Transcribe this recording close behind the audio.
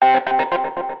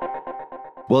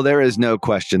Well, there is no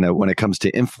question that when it comes to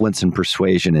influence and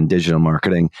persuasion in digital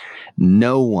marketing,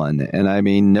 no one, and I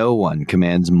mean no one,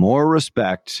 commands more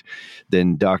respect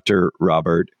than Dr.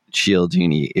 Robert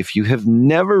Cialdini. If you have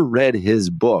never read his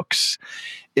books,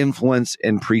 Influence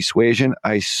and Persuasion,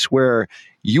 I swear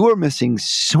you are missing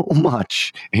so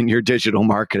much in your digital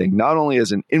marketing, not only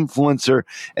as an influencer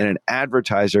and an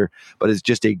advertiser, but as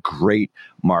just a great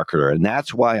marketer. And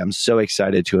that's why I'm so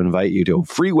excited to invite you to a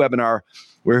free webinar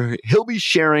where he'll be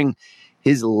sharing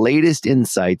his latest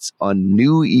insights on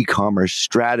new e-commerce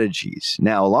strategies.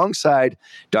 Now, alongside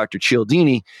Dr.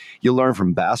 Cialdini, you'll learn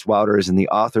from Bass Wouters and the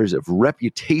authors of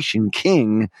Reputation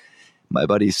King, my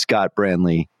buddies Scott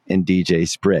Branley and DJ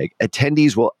Sprigg.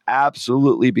 Attendees will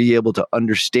absolutely be able to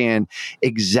understand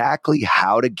exactly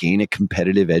how to gain a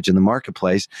competitive edge in the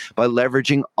marketplace by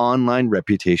leveraging online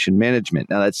reputation management.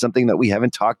 Now, that's something that we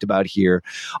haven't talked about here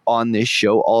on this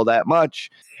show all that much.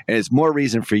 And it's more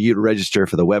reason for you to register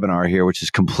for the webinar here, which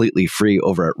is completely free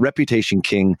over at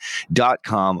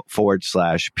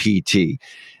reputationking.com/PT.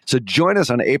 So join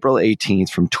us on April 18th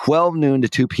from 12 noon to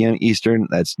 2 p.m. Eastern.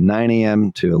 That's 9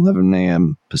 a.m. to 11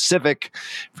 a.m. Pacific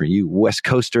for you West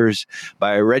Coasters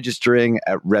by registering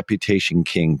at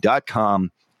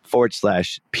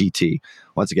reputationking.com/PT.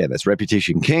 Once again, that's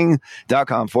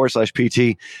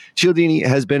reputationking.com/PT. Cialdini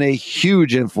has been a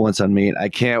huge influence on me, and I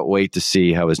can't wait to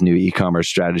see how his new e-commerce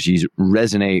strategies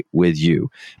resonate with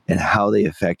you and how they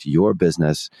affect your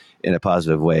business in a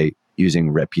positive way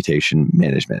using reputation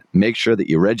management. Make sure that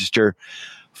you register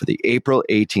for the April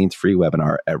 18th free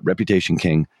webinar at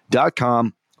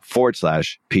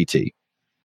reputationking.com/PT.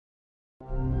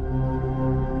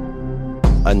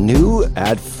 A new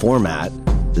ad format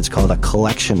that's called a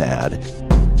collection ad.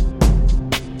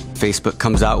 Facebook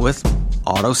comes out with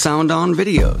auto sound on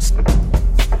videos.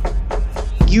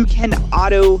 You can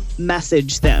auto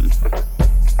message them.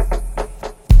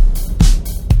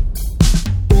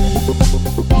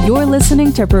 You're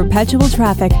listening to Perpetual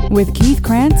Traffic with Keith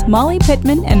Krantz, Molly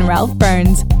Pittman, and Ralph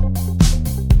Burns.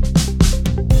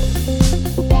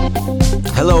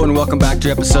 Hello and welcome back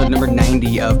to episode number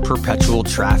 90 of Perpetual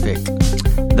Traffic.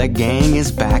 The gang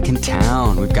is back in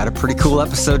town. We've got a pretty cool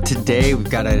episode today. We've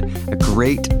got a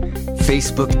great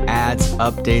Facebook ads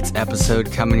updates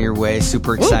episode coming your way.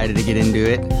 Super excited to get into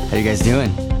it. How you guys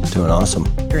doing? Doing awesome.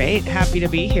 Great. Happy to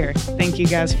be here. Thank you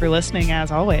guys for listening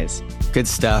as always. Good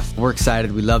stuff. We're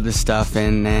excited. We love this stuff.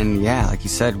 And yeah, like you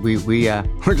said, we're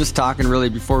just talking really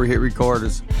before we hit record.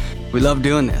 We love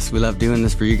doing this. We love doing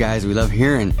this for you guys. We love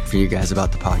hearing from you guys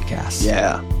about the podcast.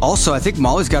 Yeah. Also, I think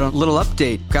Molly's got a little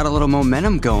update, got a little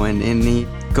momentum going in the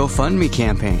GoFundMe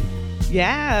campaign.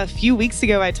 Yeah, a few weeks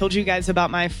ago, I told you guys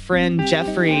about my friend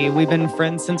Jeffrey. We've been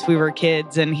friends since we were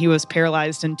kids, and he was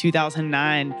paralyzed in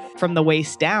 2009 from the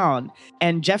waist down.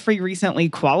 And Jeffrey recently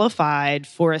qualified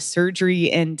for a surgery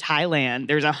in Thailand.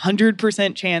 There's a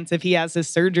 100% chance if he has this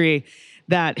surgery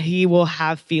that he will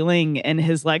have feeling in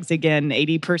his legs again,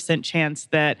 80% chance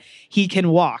that he can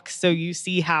walk. So you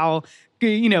see how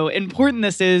important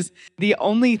this is. The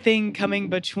only thing coming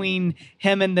between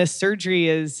him and this surgery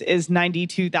is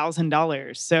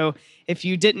 $92,000. So if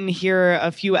you didn't hear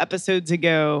a few episodes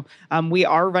ago, we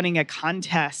are running a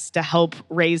contest to help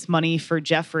raise money for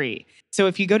Jeffrey. So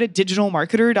if you go to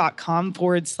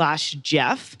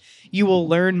digitalmarketer.com/Jeff, you will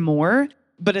learn more.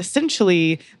 But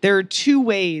essentially, there are two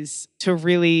ways to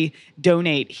really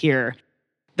donate here.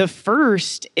 The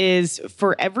first is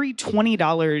for every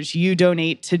 $20 you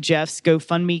donate to Jeff's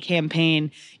GoFundMe campaign,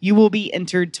 you will be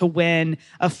entered to win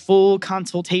a full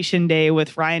consultation day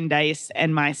with Ryan Dice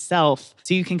and myself.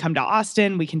 So you can come to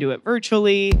Austin, we can do it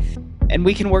virtually, and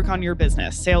we can work on your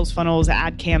business, sales funnels,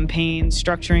 ad campaigns,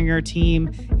 structuring your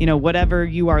team, whatever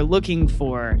you are looking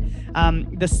for.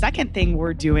 The second thing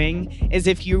we're doing is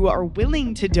if you are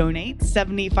willing to donate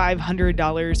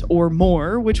 $7,500 or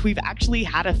more, which we've actually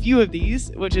had a few of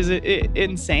these, which is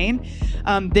insane,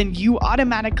 then you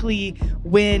automatically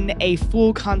win a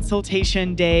full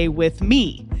consultation day with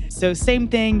me. So same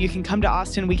thing, you can come to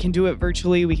Austin, we can do it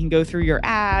virtually, we can go through your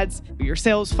ads, your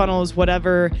sales funnels,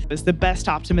 whatever is the best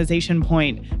optimization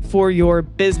point for your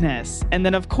business. And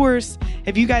then of course,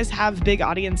 if you guys have big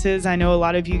audiences, I know a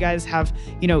lot of you guys have,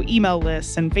 email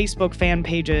lists and Facebook fan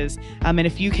pages. And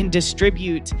if you can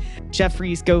distribute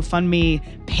Jeffrey's GoFundMe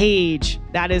page,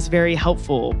 that is very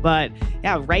helpful. But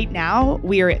yeah, right now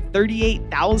we are at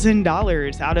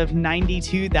 $38,000 out of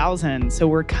 $92,000. So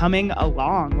we're coming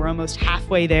along. We're almost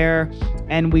halfway there.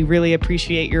 And we really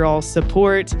appreciate your all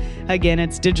support. Again,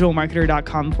 it's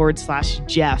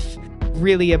digitalmarketer.com/Jeff.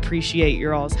 Really appreciate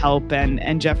your all's help.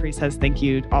 And Jeffrey says thank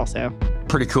you also.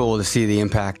 pretty cool to see the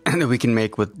impact that we can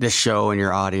make with this show and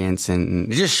your audience.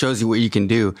 And it just shows you what you can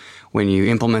do when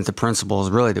you implement the principles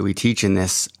really that we teach in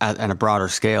this at a broader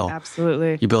scale.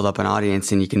 Absolutely. You build up an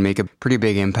audience and you can make a pretty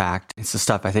big impact. It's the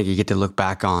stuff I think you get to look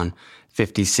back on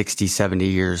 50, 60, 70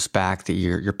 years back that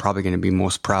you're probably going to be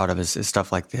most proud of is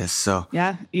stuff like this. So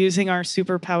yeah, using our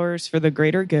superpowers for the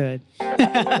greater good.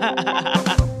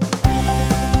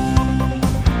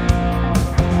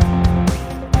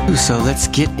 So let's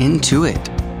get into it.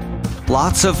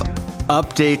 Lots of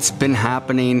updates been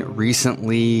happening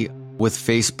recently with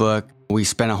Facebook. We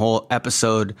spent a whole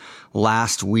episode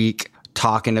last week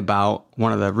talking about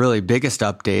one of the really biggest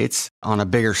updates on a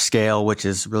bigger scale, which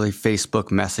is really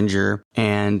Facebook Messenger.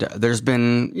 And there's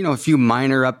been, a few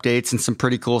minor updates and some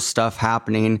pretty cool stuff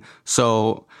happening.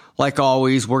 So like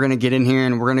always, we're going to get in here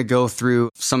and we're going to go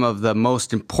through some of the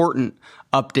most important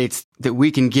updates that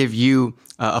we can give you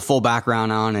a full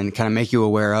background on and kind of make you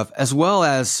aware of, as well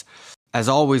as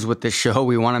always with this show,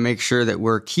 we want to make sure that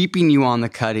we're keeping you on the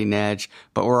cutting edge,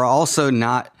 but we're also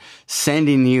not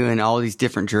sending you in all these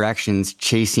different directions,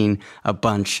 chasing a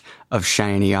bunch of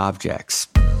shiny objects.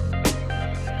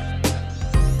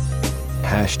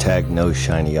 Hashtag no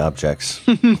shiny objects.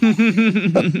 But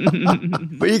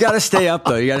you got to stay up,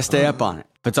 though. You got to stay up on it.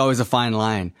 But it's always a fine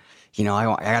line. I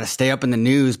got to stay up in the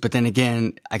news, but then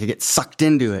again, I could get sucked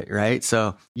into it, right?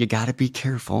 So you got to be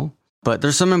careful. But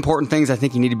there's some important things I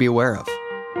think you need to be aware of.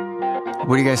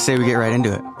 What do you guys say we get right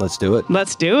into it? Let's do it.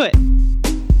 Let's do it.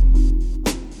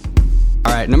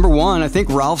 All right, number one, I think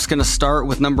Ralph's going to start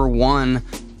with number one.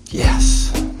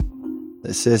 Yes.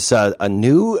 This is a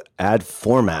new ad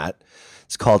format.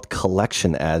 It's called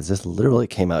collection ads. This literally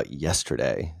came out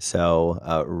yesterday.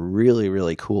 So really,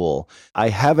 really cool. I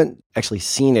haven't actually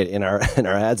seen it in our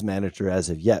ads manager as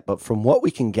of yet, but from what we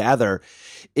can gather,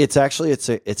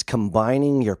 it's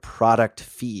combining your product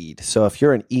feed. So if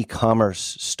you're an e-commerce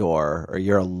store or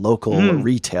you're a local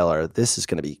retailer, this is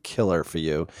going to be killer for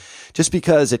you, just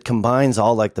because it combines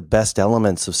all like the best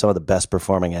elements of some of the best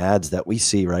performing ads that we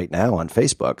see right now on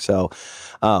Facebook. So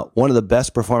one of the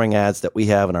best performing ads that we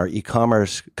have in our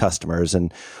e-commerce customers,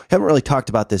 and we haven't really talked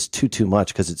about this too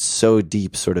much because it's so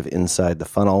deep sort of inside the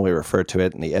funnel. We referred to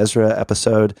it in the Ezra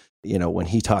episode, when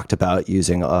he talked about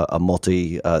using a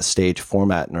multi-stage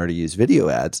format in order to use video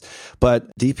ads.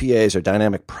 But DPAs, or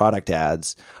dynamic product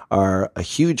ads, are a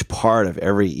huge part of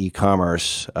every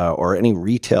e-commerce or any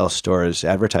retail store's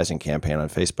advertising campaign on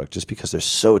Facebook, just because they're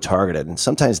so targeted. And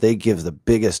sometimes they give the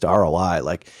biggest ROI,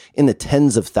 like in the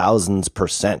tens of thousands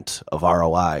 % of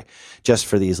ROI just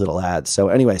for these little ads. So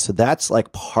anyway, so that's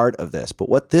like part of this. But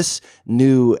what this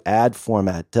new ad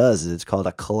format does is it's called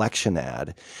a collection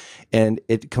ad. And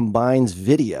it combines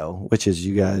video, which, as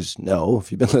you guys know, if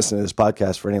you've been listening to this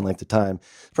podcast for any length of time,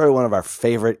 it's probably one of our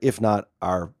favorite, if not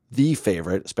the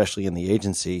favorite, especially in the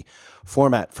agency,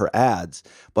 format for ads.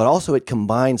 But also it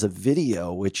combines a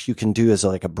video, which you can do as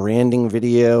like a branding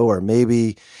video, or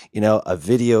maybe, a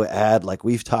video ad like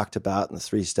we've talked about in the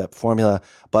 3-step formula,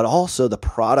 but also the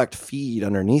product feed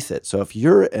underneath it. So if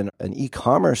you're an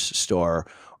e-commerce store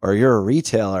or you're a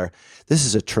retailer, this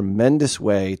is a tremendous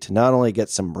way to not only get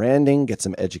some branding, get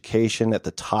some education at the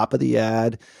top of the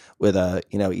ad with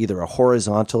either a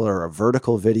horizontal or a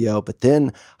vertical video, but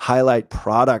then highlight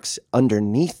products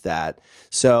underneath that.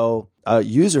 So a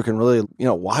user can really,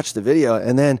 watch the video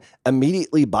and then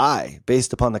immediately buy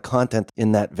based upon the content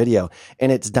in that video.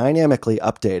 And it's dynamically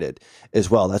updated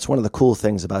as well. That's one of the cool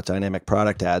things about dynamic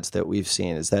product ads that we've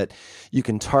seen, is that you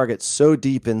can target so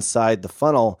deep inside the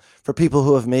funnel for people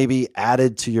who have maybe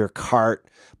added to your cart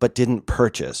but didn't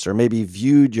purchase, or maybe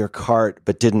viewed your cart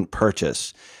but didn't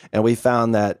purchase. And we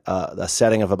found that a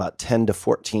setting of about 10 to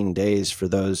 14 days for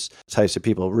those types of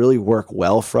people really work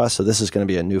well for us. So this is going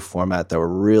to be a new format that we're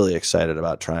really excited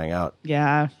about trying out.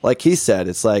 Yeah. Like he said,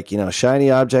 it's like, shiny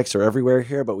objects are everywhere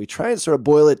here, but we try and sort of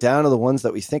boil it down to the ones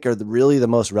that we think are really the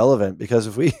most relevant. Because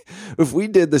if we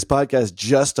did this podcast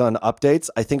just on updates,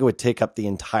 I think it would take up the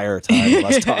entire time of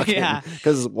us talking. Yeah.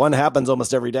 Because one happens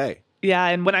almost every day. Yeah,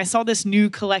 and when I saw this new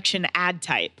collection ad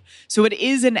type, so it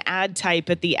is an ad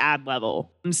type at the ad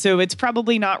level. So it's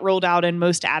probably not rolled out in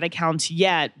most ad accounts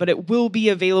yet, but it will be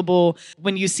available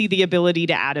when you see the ability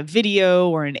to add a video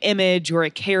or an image or a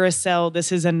carousel.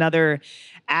 This is another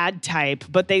ad type,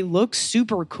 but they look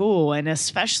super cool. And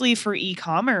especially for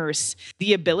e-commerce,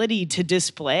 the ability to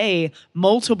display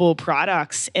multiple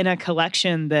products in a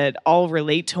collection that all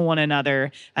relate to one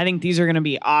another. I think these are going to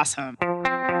be awesome.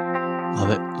 Love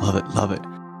it, love it, love it.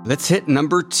 Let's hit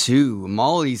number 2.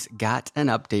 Molly's got an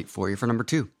update for you for number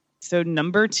 2. So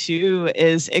number 2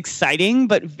 is exciting,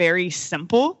 but very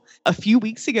simple. A few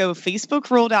weeks ago,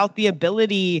 Facebook rolled out the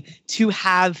ability to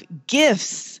have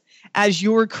GIFs as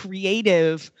your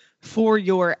creative for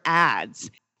your ads.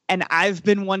 And I've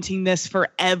been wanting this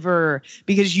forever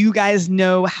because you guys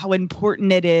know how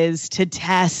important it is to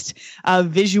test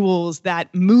visuals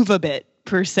that move a bit,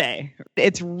 per se.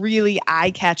 It's really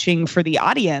eye-catching for the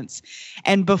audience.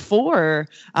 And before,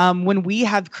 when we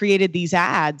have created these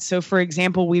ads, so for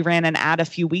example, we ran an ad a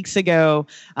few weeks ago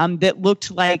that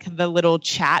looked like the little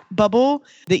chat bubble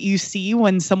that you see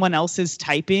when someone else is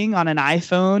typing on an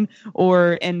iPhone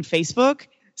or in Facebook.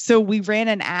 So we ran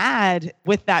an ad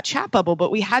with that chat bubble,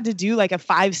 but we had to do like a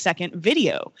 5-second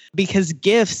video because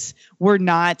GIFs were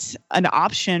not an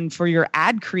option for your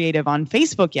ad creative on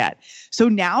Facebook yet. So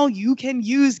now you can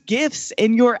use GIFs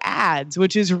in your ads,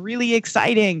 which is really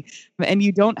exciting. And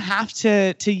you don't have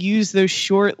to use those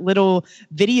short little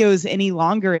videos any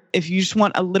longer if you just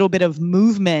want a little bit of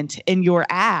movement in your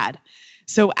ad.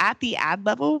 So at the ad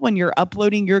level, when you're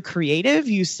uploading your creative,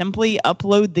 you simply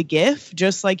upload the GIF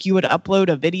just like you would upload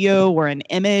a video or an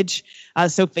image.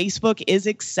 So Facebook is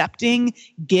accepting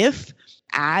GIF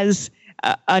as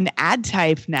an ad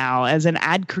type now, as an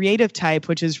ad creative type,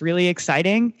 which is really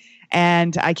exciting.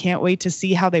 And I can't wait to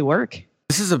see how they work.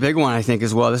 This is a big one, I think,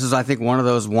 as well. This is, I think, one of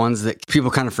those ones that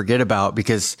people kind of forget about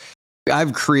because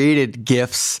I've created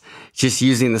GIFs just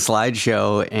using the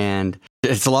slideshow, and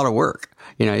it's a lot of work.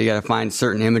 You know, you got to find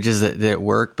certain images that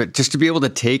work, but just to be able to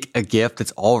take a GIF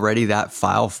that's already that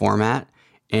file format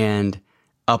and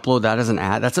upload that as an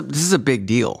ad, this is a big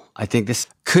deal. I think this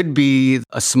could be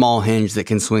a small hinge that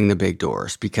can swing the big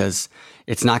doors because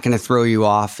it's not going to throw you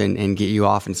off and get you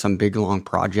off in some big, long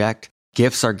project.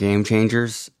 GIFs are game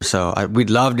changers. So we'd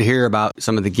love to hear about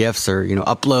some of the GIFs or,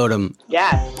 upload them.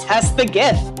 Yeah, test the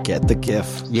GIF. Get the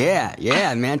GIF.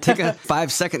 Yeah, man. Take a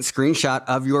 5-second screenshot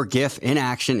of your GIF in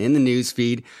action in the news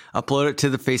feed, upload it to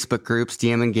the Facebook groups,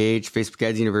 DM Engage, Facebook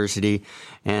Ads University.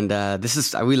 And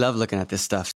we love looking at this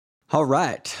stuff. All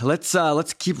right,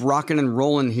 let's keep rocking and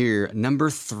rolling here. Number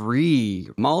 3.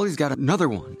 Molly's got another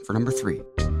one for number 3.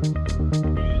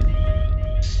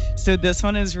 So this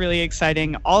one is really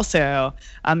exciting also.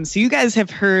 So you guys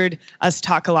have heard us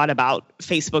talk a lot about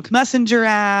Facebook Messenger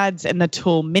ads and the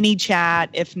tool ManyChat.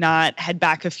 If not, head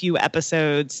back a few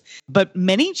episodes. But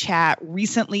ManyChat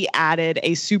recently added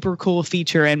a super cool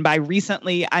feature. And by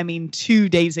recently, I mean 2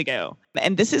 days ago.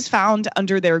 And this is found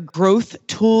under their growth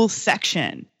tool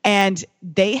section. And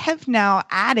they have now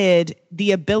added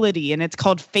the ability, and it's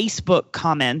called Facebook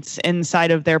comments inside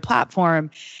of their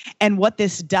platform. And what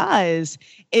this does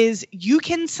is you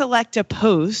can select a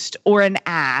post or an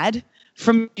ad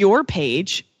from your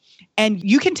page, and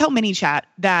you can tell ManyChat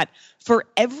that for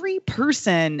every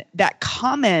person that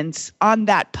comments on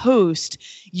that post,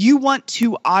 you want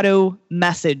to auto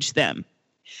message them.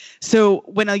 So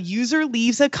when a user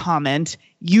leaves a comment,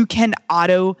 you can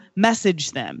auto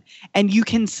message them, and you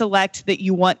can select that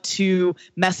you want to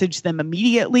message them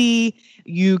immediately.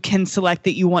 You can select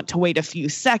that you want to wait a few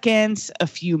seconds, a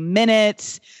few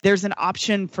minutes. There's an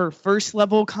option for first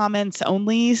level comments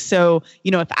only. So,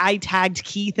 if I tagged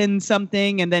Keith in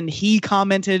something and then he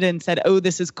commented and said, "Oh,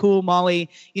 this is cool, Molly,"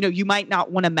 you might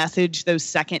not want to message those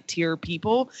second tier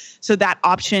people. So that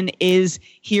option is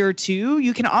here too.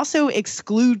 You can also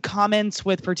exclude comments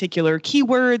with particular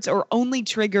keywords or only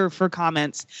trigger for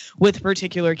comments with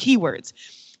particular keywords.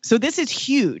 So this is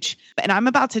huge. And I'm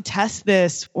about to test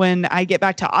this when I get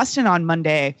back to Austin on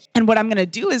Monday. And what I'm going to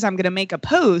do is I'm going to make a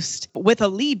post with a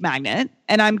lead magnet.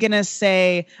 And I'm going to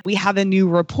say, we have a new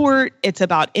report. It's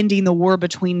about ending the war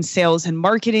between sales and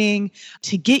marketing.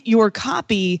 To get your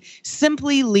copy,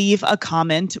 simply leave a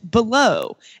comment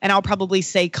below. And I'll probably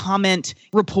say comment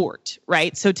report,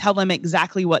 right? So tell them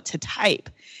exactly what to type.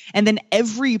 And then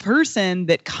every person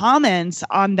that comments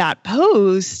on that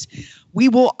post, we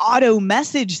will auto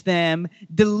message them,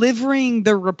 delivering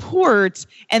the reports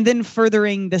and then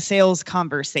furthering the sales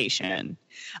conversation.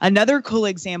 Another cool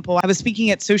example, I was speaking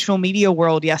at Social Media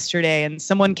World yesterday, and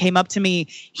someone came up to me.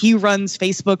 He runs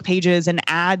Facebook pages and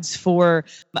ads for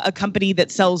a company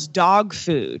that sells dog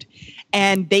food.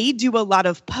 And they do a lot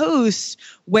of posts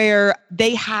where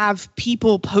they have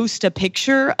people post a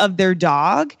picture of their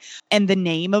dog and the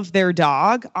name of their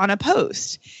dog on a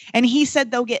post. And he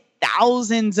said they'll get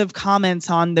thousands of comments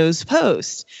on those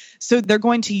posts. So they're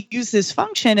going to use this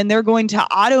function and they're going to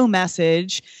auto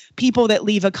message people that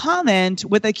leave a comment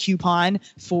with a coupon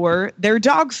for their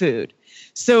dog food.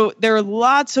 So there are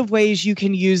lots of ways you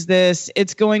can use this.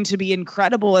 It's going to be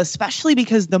incredible, especially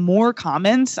because the more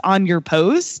comments on your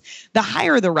posts, the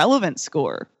higher the relevance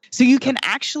score. So you can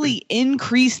actually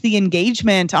increase the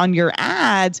engagement on your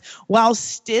ads while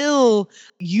still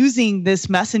using this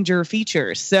messenger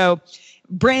feature. So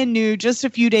brand new, just a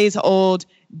few days old,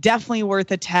 definitely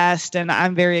worth a test. And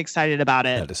I'm very excited about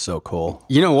it. That is so cool.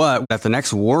 You know what? At the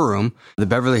next War Room, the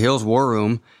Beverly Hills War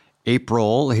Room,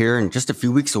 April here and just a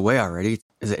few weeks away already.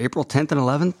 Is it April 10th and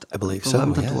 11th? I believe April so.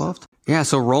 11th and Yeah. 12th? Yeah.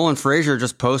 So Roland Frazier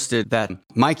just posted that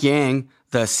Mike Yang,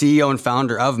 the CEO and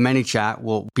founder of ManyChat,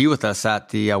 will be with us at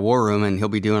the War Room, and he'll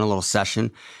be doing a little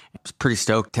session. I was pretty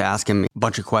stoked to ask him a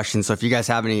bunch of questions. So if you guys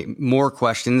have any more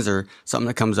questions or something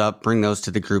that comes up, bring those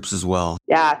to the groups as well.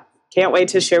 Yeah. Can't wait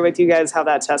to share with you guys how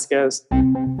that test goes.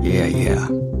 Yeah.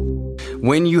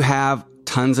 When you have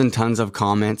tons and tons of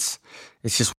comments,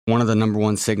 it's just one of the number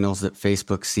one signals that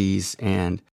Facebook sees,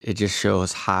 and it just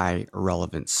shows high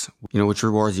relevance, which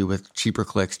rewards you with cheaper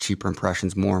clicks, cheaper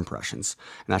impressions, more impressions.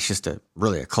 And that's just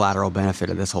really a collateral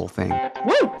benefit of this whole thing.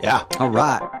 Woo! Yeah. All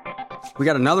right. We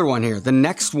got another one here. The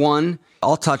next one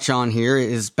I'll touch on here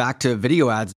is back to video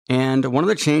ads. And one of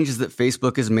the changes that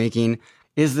Facebook is making,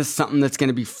 is this something that's going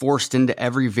to be forced into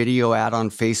every video ad on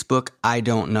Facebook? I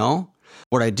don't know.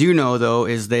 What I do know, though,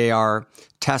 is they are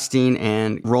testing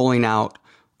and rolling out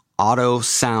auto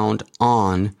sound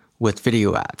on with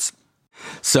video ads.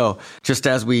 So just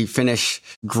as we finish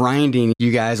grinding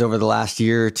you guys over the last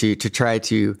year to try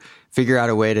to figure out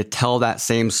a way to tell that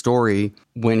same story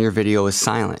when your video is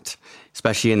silent,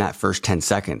 especially in that first 10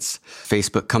 seconds,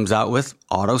 Facebook comes out with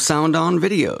auto sound on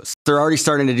videos. They're already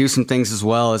starting to do some things as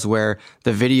well, as where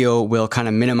the video will kind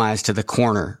of minimize to the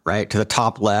corner, right? To the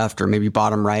top left or maybe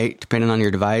bottom right, depending on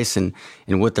your device and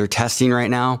what they're testing right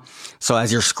now. So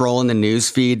as you're scrolling the news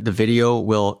feed, the video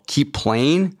will keep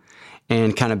playing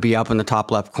and kind of be up in the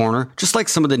top left corner, just like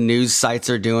some of the news sites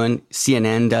are doing.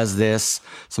 CNN does this.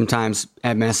 Sometimes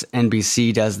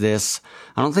MSNBC does this.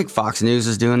 I don't think Fox News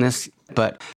is doing this,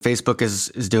 but Facebook is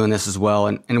doing this as well.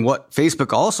 And what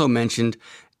Facebook also mentioned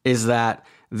is that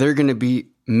they're going to be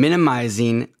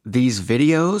minimizing these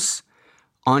videos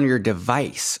on your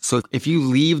device. So if you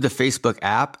leave the Facebook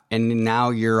app and now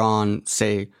you're on,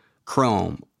 say,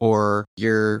 Chrome, or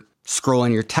you're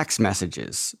scrolling your text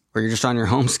messages, or you're just on your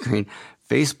home screen,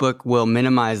 Facebook will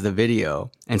minimize the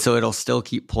video, and so it'll still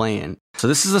keep playing. So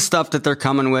this is the stuff that they're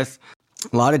coming with.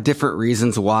 A lot of different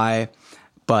reasons why,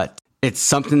 but it's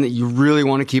something that you really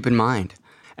want to keep in mind.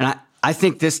 And I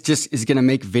think this just is going to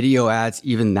make video ads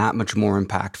even that much more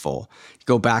impactful.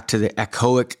 Go back to the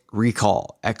echoic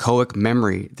recall, echoic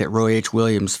memory that Roy H.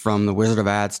 Williams from The Wizard of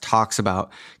Ads talks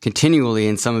about continually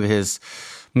in some of his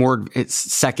it's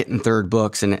second and third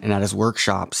books and at his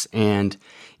workshops. And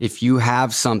if you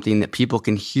have something that people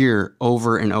can hear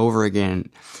over and over again,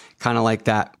 kind of like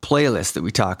that playlist that we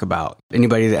talk about,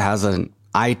 anybody that has an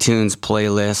iTunes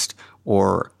playlist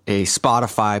or a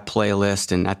Spotify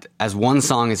playlist, and as one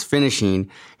song is finishing,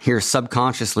 you're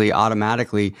subconsciously,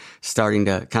 automatically starting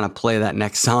to kind of play that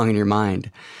next song in your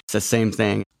mind. It's the same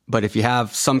thing. But if you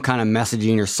have some kind of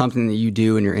messaging or something that you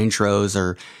do in your intros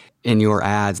or in your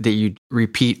ads that you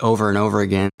repeat over and over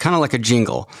again, kind of like a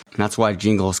jingle. And that's why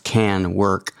jingles can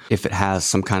work if it has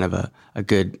some kind of a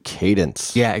good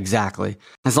cadence. Yeah, exactly.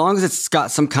 As long as it's got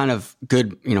some kind of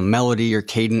good, melody or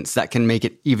cadence, that can make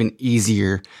it even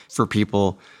easier for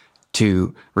people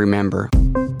to remember.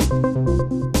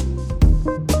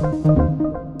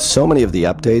 So many of the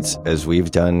updates, as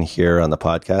we've done here on the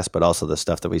podcast, but also the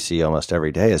stuff that we see almost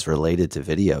every day, is related to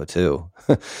video too.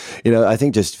 I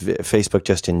think just Facebook,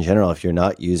 just in general, if you're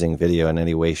not using video in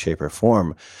any way, shape, or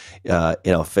form,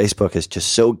 Facebook is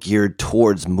just so geared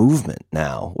towards movement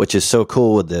now, which is so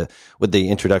cool with the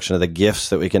introduction of the GIFs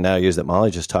that we can now use that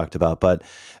Molly just talked about. But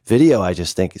video, I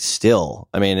just think still,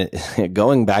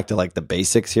 going back to like the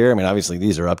basics here, obviously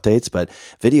these are updates, but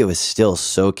video is still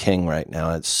so king right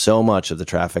now. It's so much of the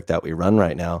traffic that we run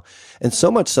right now. And so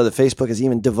much so that Facebook has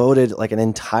even devoted like an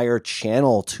entire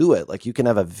channel to it. Like you can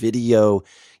have a video,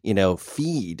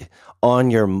 feed on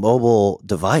your mobile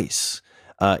device.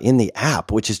 In the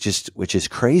app, which is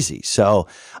crazy. So,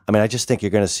 I just think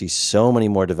you're going to see so many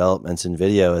more developments in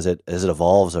video as it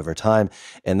evolves over time.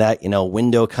 And that,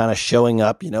 window kind of showing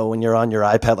up, when you're on your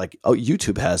iPad, like, oh,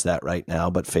 YouTube has that right now,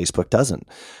 but Facebook doesn't,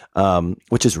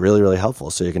 which is really, really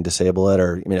helpful. So you can disable it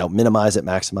or, minimize it,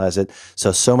 maximize it.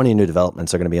 So many new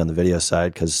developments are going to be on the video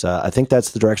side because I think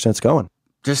that's the direction it's going.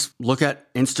 Just look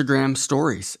at Instagram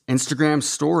stories. Instagram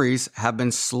stories have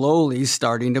been slowly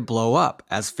starting to blow up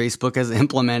as Facebook has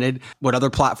implemented what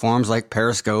other platforms like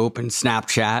Periscope and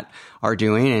Snapchat are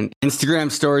doing. And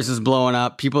Instagram stories is blowing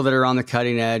up. People that are on the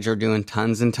cutting edge are doing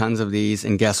tons and tons of these.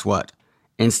 And guess what?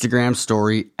 Instagram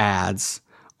story ads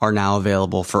are now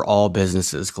available for all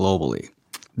businesses globally.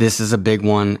 This is a big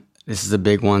one. This is a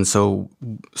big one. So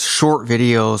short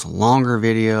videos, longer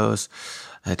videos.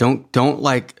 Don't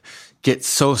like get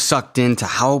so sucked into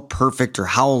how perfect or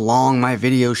how long my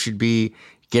video should be.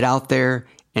 Get out there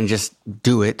and just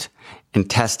do it and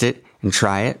test it and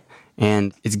try it.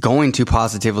 And it's going to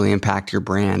positively impact your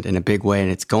brand in a big way. And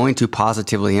it's going to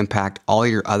positively impact all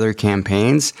your other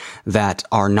campaigns that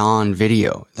are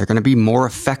non-video. They're going to be more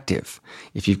effective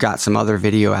if you've got some other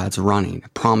video ads running. I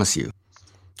promise you.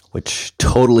 Which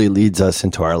totally leads us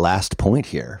into our last point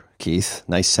here, Keith.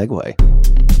 Nice segue.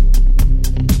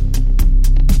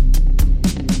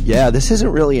 Yeah, this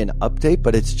isn't really an update,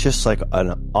 but it's just like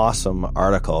an awesome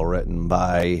article written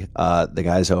by the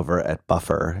guys over at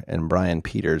Buffer and Brian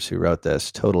Peters, who wrote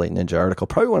this totally ninja article.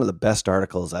 Probably one of the best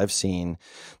articles I've seen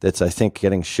that's, I think,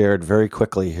 getting shared very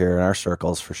quickly here in our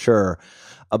circles for sure,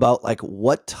 about like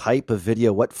what type of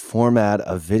video, what format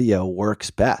of video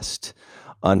works best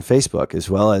on Facebook, as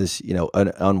well as, you know,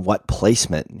 on what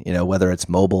placement, you know, whether it's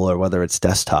mobile or whether it's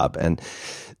desktop. And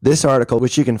this article,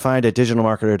 which you can find at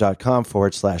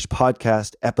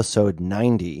digitalmarketer.com/podcast episode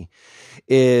 90,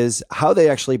 is how they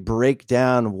actually break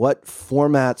down what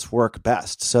formats work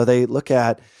best. So they look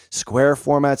at square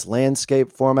formats,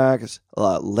 landscape formats,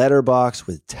 letterbox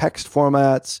with text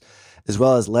formats, as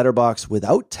well as letterbox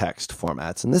without text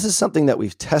formats. And this is something that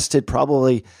we've tested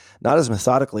probably not as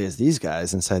methodically as these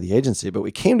guys inside the agency, but we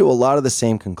came to a lot of the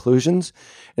same conclusions.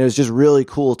 And it was just really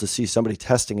cool to see somebody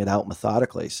testing it out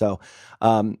methodically. So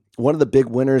one of the big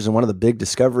winners and one of the big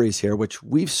discoveries here, which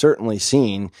we've certainly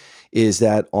seen, is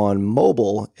that on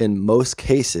mobile, in most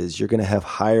cases, you're going to have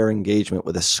higher engagement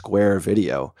with a square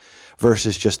video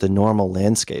versus just a normal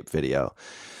landscape video.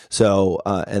 So,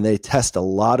 and they test a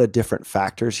lot of different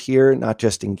factors here, not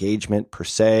just engagement per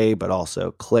se, but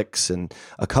also clicks and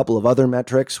a couple of other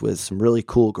metrics with some really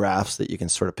cool graphs that you can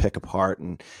sort of pick apart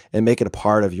and make it a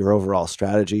part of your overall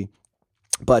strategy.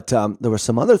 But there were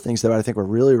some other things that I think were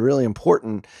really, really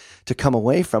important to come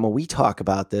away from. And we talk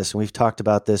about this, and we've talked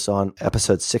about this on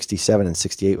episodes 67 and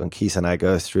 68 when Keith and I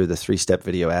go through the 3-step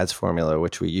video ads formula,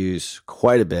 which we use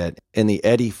quite a bit in the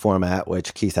Eddie format,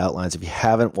 which Keith outlines. If you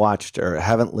haven't watched or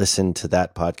haven't listened to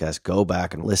that podcast, go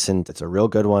back and listen. It's a real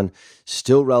good one,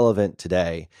 still relevant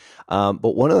today.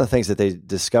 But one of the things that they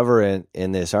discover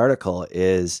in this article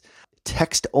is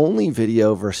text-only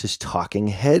video versus talking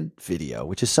head video,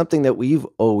 which is something that we've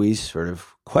always sort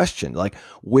of questioned, like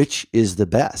which is the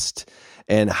best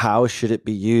and how should it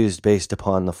be used based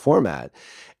upon the format.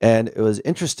 And it was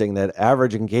interesting that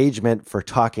average engagement for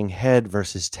talking head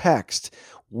versus text,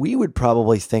 we would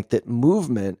probably think that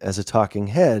movement as a talking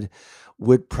head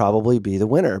would probably be the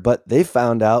winner. But they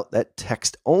found out that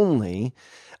text only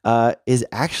is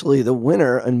actually the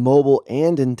winner in mobile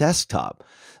and in desktop.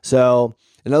 So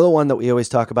another one that we always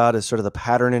talk about is sort of the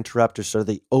pattern interrupter, sort of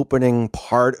the opening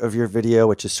part of your video,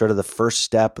 which is sort of the first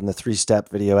step in the 3-step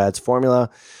video ads formula,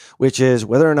 which is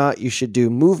whether or not you should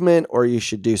do movement or you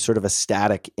should do sort of a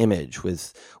static image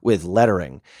with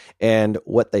lettering. And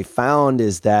what they found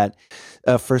is that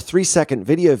for 3-second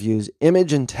video views,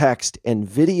 image and text and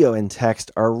video and text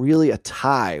are really a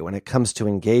tie when it comes to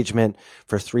engagement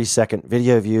for 3-second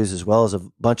video views, as well as a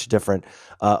bunch of different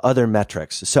other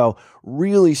metrics. So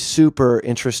really super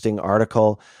interesting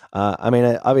article. I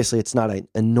mean, obviously it's not an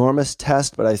enormous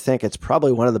test, but I think it's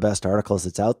probably one of the best articles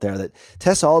that's out there that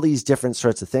tests all these different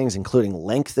sorts of things, including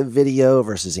length of video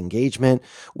versus engagement.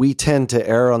 We tend to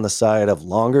err on the side of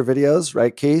longer videos,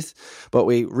 right, Keith? But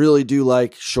we really do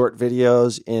like short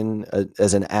videos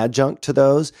as an adjunct to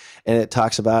those. And it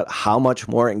talks about how much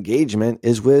more engagement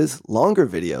is with longer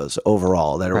videos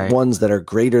overall, that are ones that are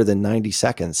greater than 90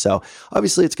 seconds. So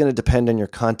obviously it's going to depend on your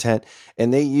content.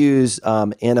 And they use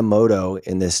Animoto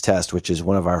in this test, which is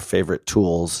one of our favorite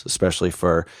tools, especially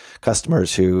for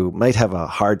customers who might have a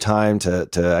hard time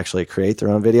to actually create their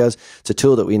own videos. It's a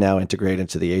tool that we now integrate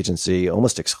into the agency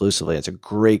almost exclusively. It's a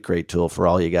great, great tool for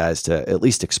all you guys to at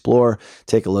least explore,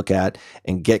 take a look at,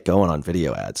 and get going on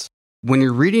video ads. When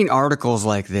you're reading articles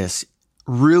like this,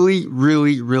 really,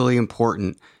 really, really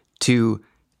important to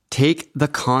take the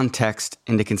context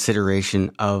into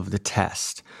consideration of the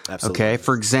test. Absolutely. Okay.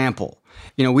 For example,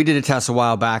 we did a test a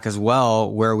while back as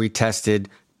well where we tested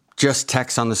just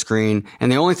text on the screen.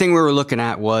 And the only thing we were looking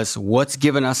at was what's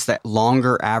given us that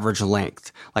longer average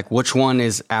length, like which one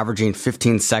is averaging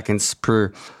 15 seconds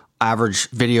per average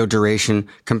video duration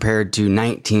compared to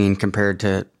 19, compared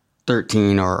to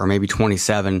 13 or maybe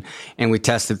 27. And we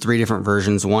tested 3 different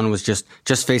versions. One was just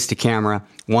face to camera.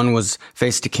 One was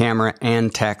face to camera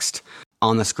and text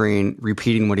on the screen,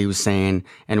 repeating what he was saying.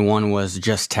 And one was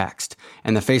just text.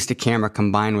 And the face to camera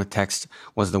combined with text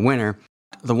was the winner.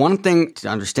 The one thing to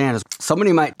understand is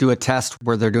somebody might do a test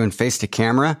where they're doing face to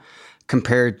camera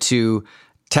compared to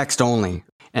text only.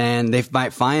 And they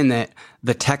might find that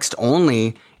the text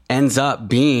only ends up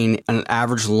being an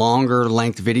average longer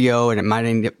length video, and it might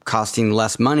end up costing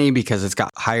less money because it's got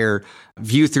higher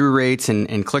view through rates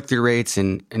and click through rates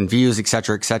and views, et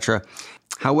cetera, et cetera.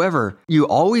 However, you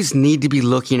always need to be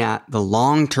looking at the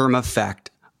long-term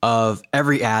effect of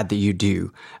every ad that you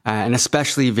do, and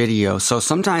especially video. So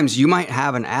sometimes you might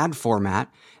have an ad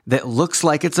format that looks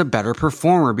like it's a better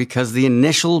performer because the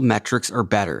initial metrics are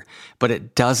better, but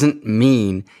it doesn't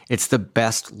mean it's the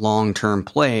best long-term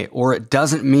play, or it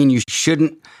doesn't mean you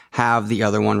shouldn't have the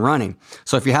other one running.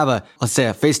 So if you have let's say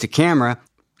a face to camera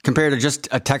compared to just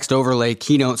a text overlay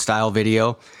keynote style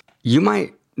video, you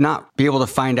might not be able to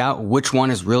find out which one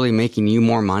is really making you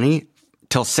more money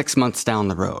till 6 months down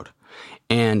the road.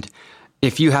 And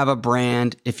if you have a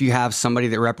brand, if you have somebody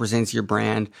that represents your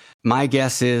brand, my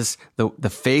guess is the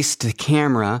face to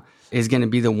camera is going to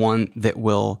be the one that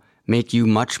will make you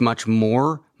much, much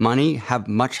more money, have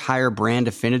much higher brand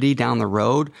affinity down the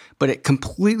road. But it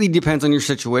completely depends on your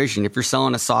situation. If you're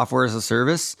selling a software as a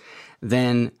service,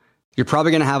 then you're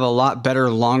probably going to have a lot better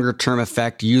longer term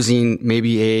effect using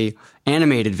maybe a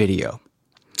animated video,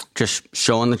 just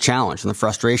showing the challenge and the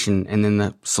frustration and then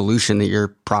the solution that your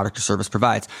product or service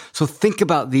provides. So think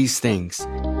about these things.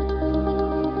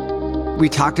 We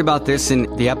talked about this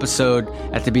in the episode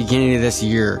at the beginning of this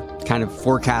year, kind of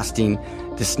forecasting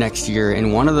this next year.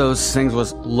 And one of those things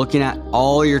was looking at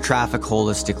all your traffic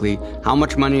holistically. How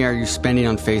much money are you spending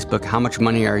on Facebook? How much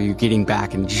money are you getting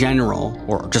back in general,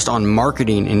 or just on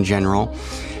marketing in general?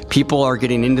 People are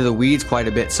getting into the weeds quite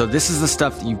a bit. So this is the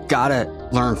stuff that you've got to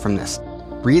learn from this.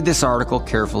 Read this article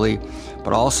carefully,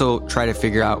 but also try to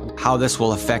figure out how this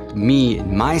will affect me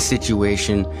in my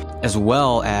situation as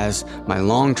well as my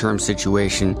long-term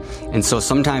situation. And so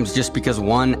sometimes just because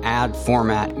one ad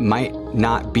format might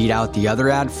not beat out the other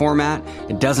ad format,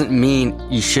 it doesn't mean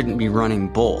you shouldn't be running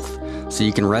both. So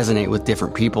you can resonate with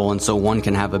different people, and so one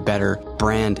can have a better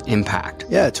brand impact.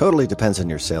 Yeah, it totally depends on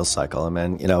your sales cycle. I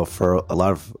mean, for a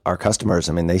lot of our customers,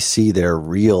 they see their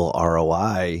real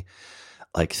ROI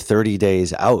like 30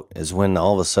 days out is when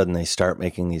all of a sudden they start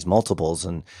making these multiples.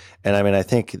 And I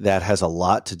think that has a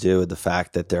lot to do with the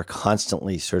fact that they're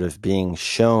constantly sort of being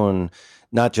shown,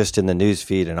 not just in the news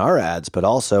feed and our ads, but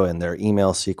also in their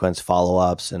email sequence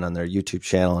follow-ups and on their YouTube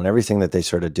channel and everything that they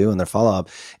sort of do in their follow-up.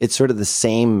 It's sort of the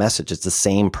same message. It's the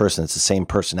same person. It's the same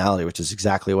personality, which is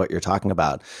exactly what you're talking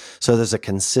about. So there's a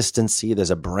consistency.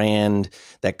 There's a brand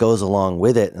that goes along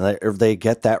with it. And they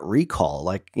get that recall,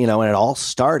 and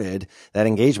that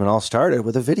engagement all started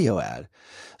with a video ad.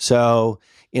 So,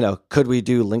 could we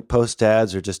do link post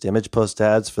ads or just image post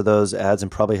ads for those ads and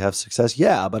probably have success?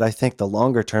 Yeah, but I think the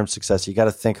longer term success, you got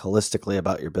to think holistically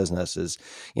about your business.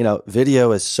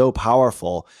 Video is so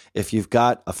powerful. If you've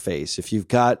got a face, if you've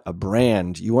got a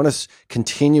brand, you want to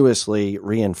continuously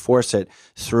reinforce it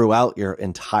throughout your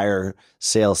entire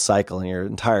sales cycle and your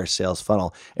entire sales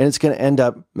funnel. And it's going to end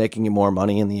up making you more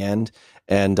money in the end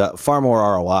and far more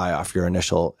ROI off your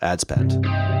initial ad spend.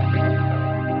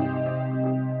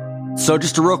 So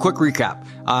just a real quick recap.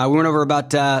 We went over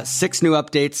about 6 new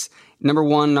updates. Number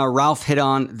 1, Ralph hit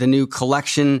on the new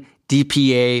collection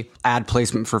DPA ad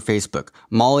placement for Facebook.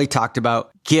 Molly talked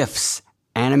about GIFs,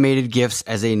 animated GIFs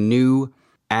as a new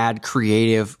ad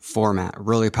creative format.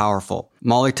 Really powerful.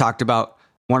 Molly talked about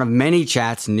one of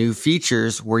ManyChat's new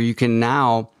features where you can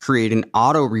now create an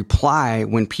auto reply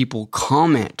when people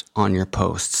comment on your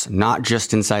posts, not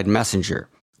just inside Messenger.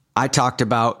 I talked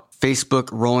about Facebook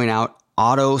rolling out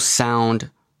auto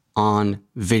sound on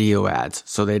video ads.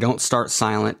 So they don't start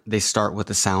silent. They start with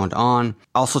the sound on.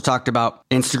 Also talked about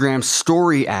Instagram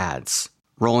story ads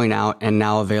rolling out and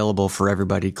now available for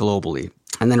everybody globally.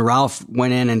 And then Ralph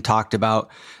went in and talked about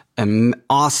an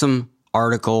awesome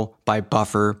article by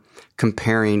Buffer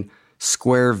comparing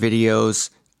square videos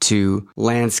to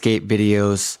landscape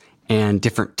videos and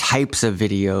different types of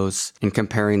videos and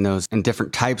comparing those and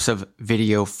different types of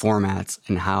video formats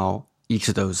and how each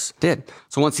of those did.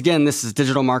 So once again, this is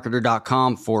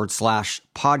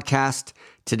digitalmarketer.com/podcast.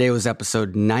 Today was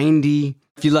episode 90.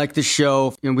 If you like the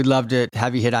show, we'd love to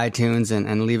have you hit iTunes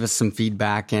and leave us some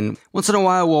feedback. And once in a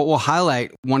while, we'll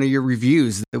highlight one of your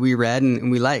reviews that we read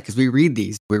and we like, because we read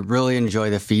these. We really enjoy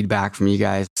the feedback from you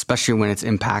guys, especially when it's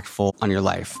impactful on your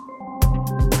life.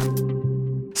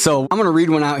 So I'm going to read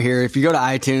one out here. If you go to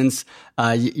iTunes,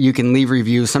 you can leave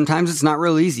reviews. Sometimes it's not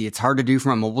real easy. It's hard to do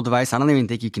from a mobile device. I don't even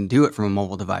think you can do it from a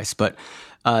mobile device. But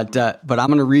I'm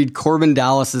going to read Corbin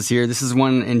Dallas's here. This is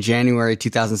one in January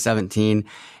 2017.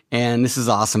 And this is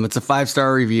awesome. It's a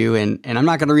 5-star review. And I'm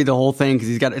not going to read the whole thing because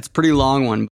it's a pretty long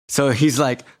one. So he's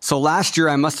like, so last year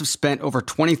I must have spent over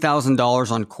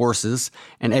 $20,000 on courses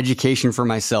and education for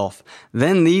myself.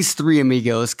 Then these three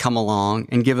amigos come along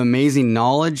and give amazing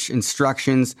knowledge,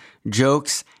 instructions,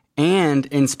 jokes, and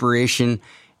inspiration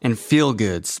and feel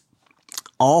goods,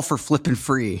 all for flipping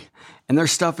free. And their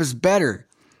stuff is better.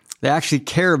 They actually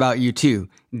care about you too.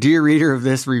 Dear reader of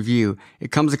this review, it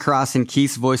comes across in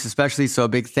Keith's voice especially, so a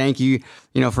big thank you,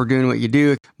 for doing what you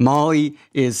do. Molly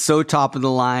is so top of the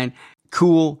line,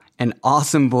 cool and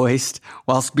awesome voiced,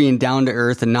 whilst being down to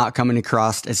earth and not coming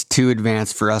across as too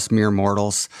advanced for us mere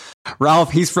mortals.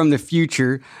 Ralph, he's from the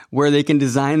future where they can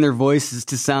design their voices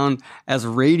to sound as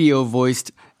radio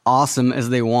voiced awesome as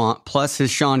they want. Plus his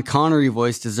Sean Connery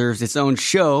voice deserves its own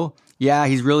show. Yeah,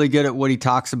 he's really good at what he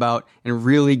talks about and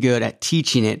really good at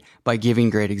teaching it by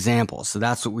giving great examples. So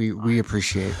that's what we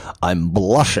appreciate. I'm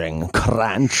blushing,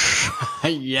 Crunch.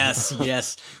 Yes.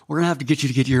 We're going to have to get you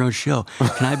to get your own show.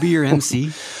 Can I be your MC?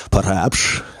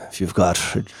 Perhaps, if you've got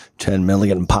 10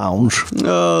 million pounds.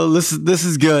 Oh, this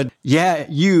is good. Yeah,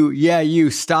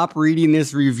 you. Stop reading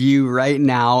this review right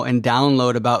now and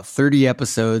download about 30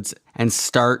 episodes and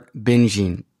start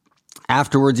binging.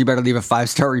 Afterwards, you better leave a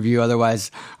 5-star review.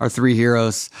 Otherwise, our three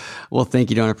heroes will think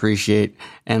you don't appreciate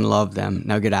and love them.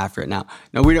 Now get after it. Now,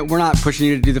 no, we're not pushing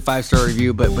you to do the 5-star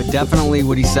review, but definitely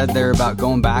what he said there about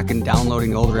going back and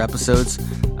downloading older episodes.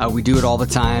 We do it all the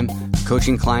time.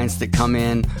 Coaching clients that come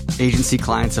in, agency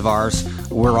clients of ours,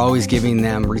 we're always giving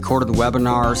them recorded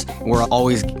webinars. We're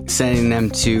always sending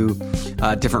them to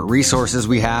different resources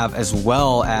we have, as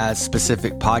well as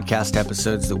specific podcast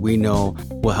episodes that we know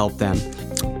will help them.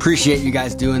 Appreciate you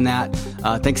guys doing that.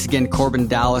 Thanks again, Corbin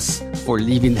Dallas, for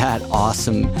leaving that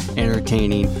awesome,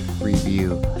 entertaining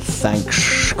review.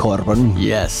 Thanks, Corbin.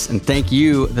 Yes, and thank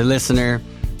you, the listener,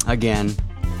 again.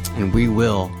 And we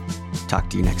will talk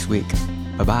to you next week.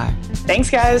 Bye-bye. Thanks,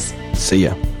 guys. See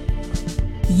ya.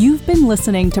 You've been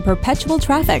listening to Perpetual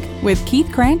Traffic with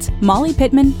Keith Krantz, Molly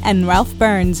Pittman, and Ralph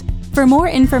Burns. For more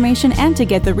information and to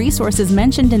get the resources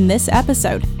mentioned in this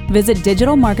episode, visit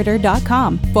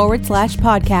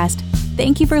digitalmarketer.com/podcast.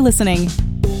 Thank you for listening.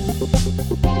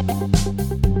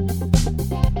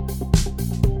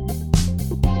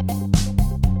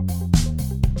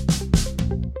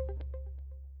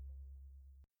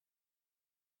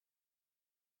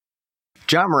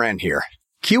 John Moran here.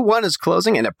 Q1 is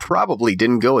closing and it probably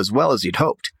didn't go as well as you'd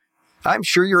hoped. I'm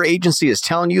sure your agency is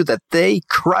telling you that they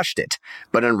crushed it,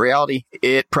 but in reality,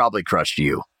 it probably crushed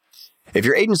you. If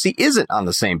your agency isn't on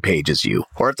the same page as you,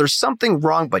 or if there's something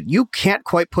wrong but you can't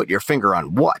quite put your finger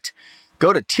on what,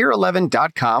 go to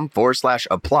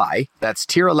tier11.com/apply. That's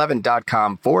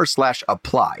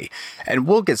tier11.com/apply. And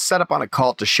we'll get set up on a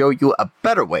call to show you a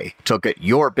better way to look at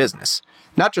your business,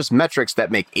 not just metrics that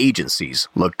make agencies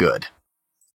look good.